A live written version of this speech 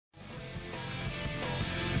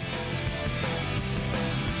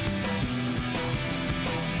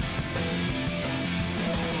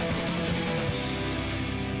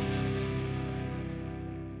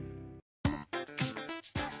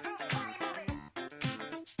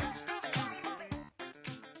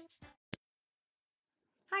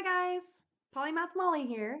Polymath Molly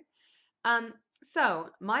here. So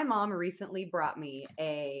my mom recently brought me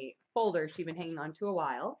a folder she'd been hanging on to a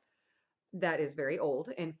while that is very old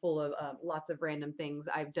and full of lots of random things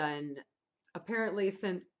I've done apparently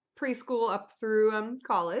since preschool up through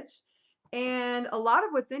college. And a lot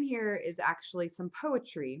of what's in here is actually some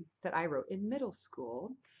poetry that I wrote in middle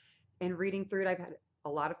school. And reading through it, I've had a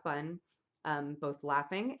lot of fun, both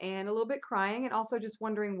laughing and a little bit crying, and also just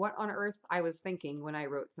wondering what on earth I was thinking when I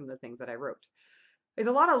wrote some of the things that I wrote. There's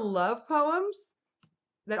a lot of love poems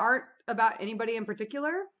that aren't about anybody in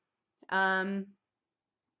particular. Um,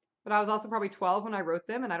 but I was also probably 12 when I wrote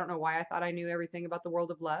them, and I don't know why I thought I knew everything about the world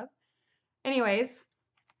of love. Anyways,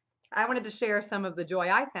 I wanted to share some of the joy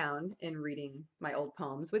I found in reading my old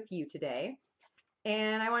poems with you today.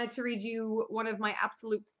 And I wanted to read you one of my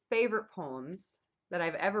absolute favorite poems that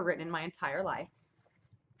I've ever written in my entire life.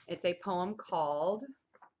 It's a poem called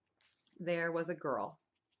There Was a Girl.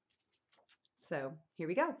 So here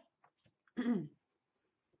we go.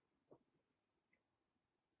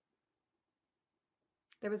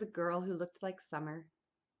 There was a girl who looked like summer,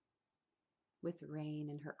 with rain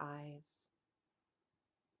in her eyes.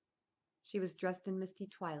 She was dressed in misty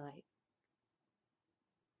twilight,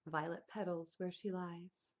 violet petals where she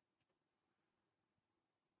lies.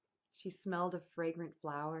 She smelled of fragrant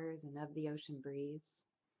flowers and of the ocean breeze.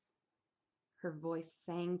 Her voice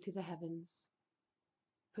sang to the heavens,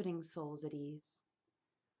 putting souls at ease.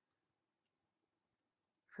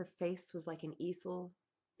 Her face was like an easel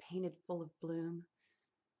painted full of bloom,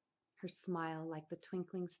 her smile like the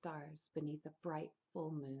twinkling stars beneath a bright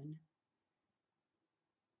full moon.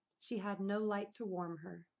 She had no light to warm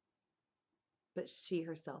her, but she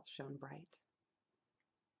herself shone bright.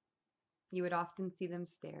 You would often see them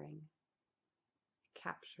staring,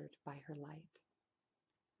 captured by her light.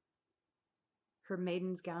 Her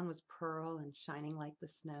maiden's gown was pearl and shining like the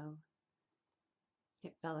snow.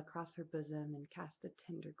 It fell across her bosom and cast a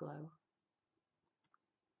tender glow.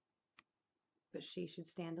 But she should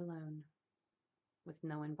stand alone, with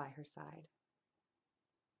no one by her side.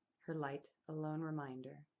 Her light a lone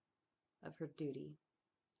reminder of her duty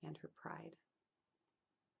and her pride.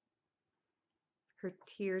 Her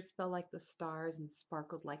tears fell like the stars and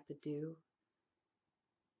sparkled like the dew.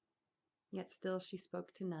 Yet still she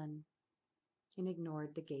spoke to none and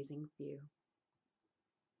ignored the gazing few.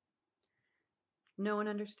 No one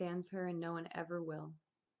understands her and no one ever will.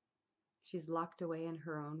 She's locked away in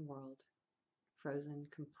her own world, frozen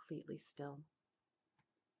completely still.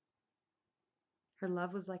 Her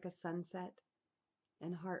love was like a sunset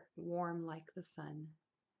and heart warm like the sun.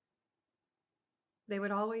 They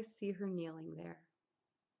would always see her kneeling there,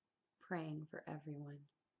 praying for everyone.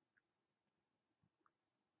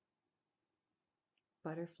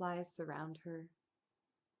 Butterflies surround her,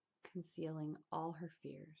 concealing all her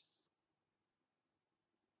fears.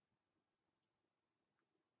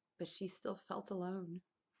 But she still felt alone.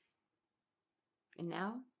 And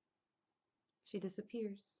now she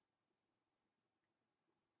disappears.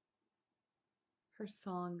 Her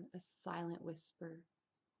song a silent whisper,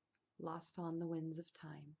 lost on the winds of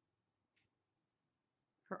time.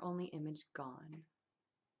 Her only image gone.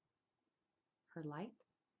 Her light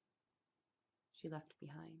she left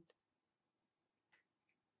behind.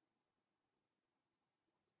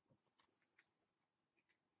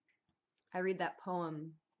 I read that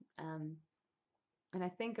poem and I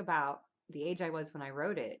think about the age I was when I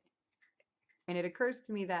wrote it, and it occurs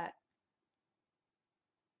to me that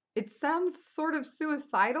it sounds sort of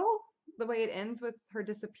suicidal the way it ends with her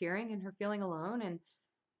disappearing and her feeling alone. And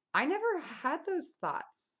I never had those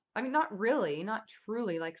thoughts. I mean, not really, not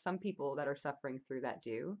truly like some people that are suffering through that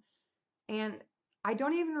do. And I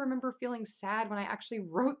don't even remember feeling sad when I actually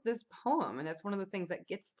wrote this poem. And that's one of the things that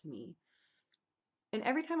gets to me. And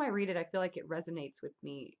every time I read it, I feel like it resonates with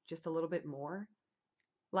me just a little bit more.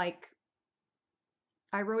 Like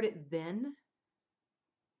I wrote it then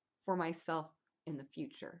for myself in the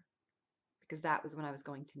future, because that was when I was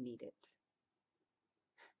going to need it.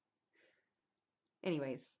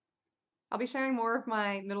 Anyways, I'll be sharing more of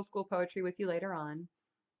my middle school poetry with you later on.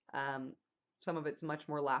 Some of it's much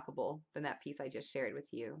more laughable than that piece I just shared with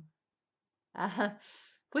you.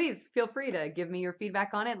 Please feel free to give me your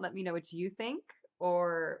feedback on it. Let me know what you think,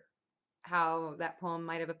 or how that poem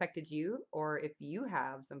might have affected you, or if you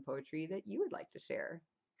have some poetry that you would like to share.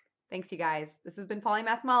 Thanks, you guys. This has been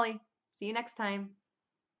Polymath Molly. See you next time.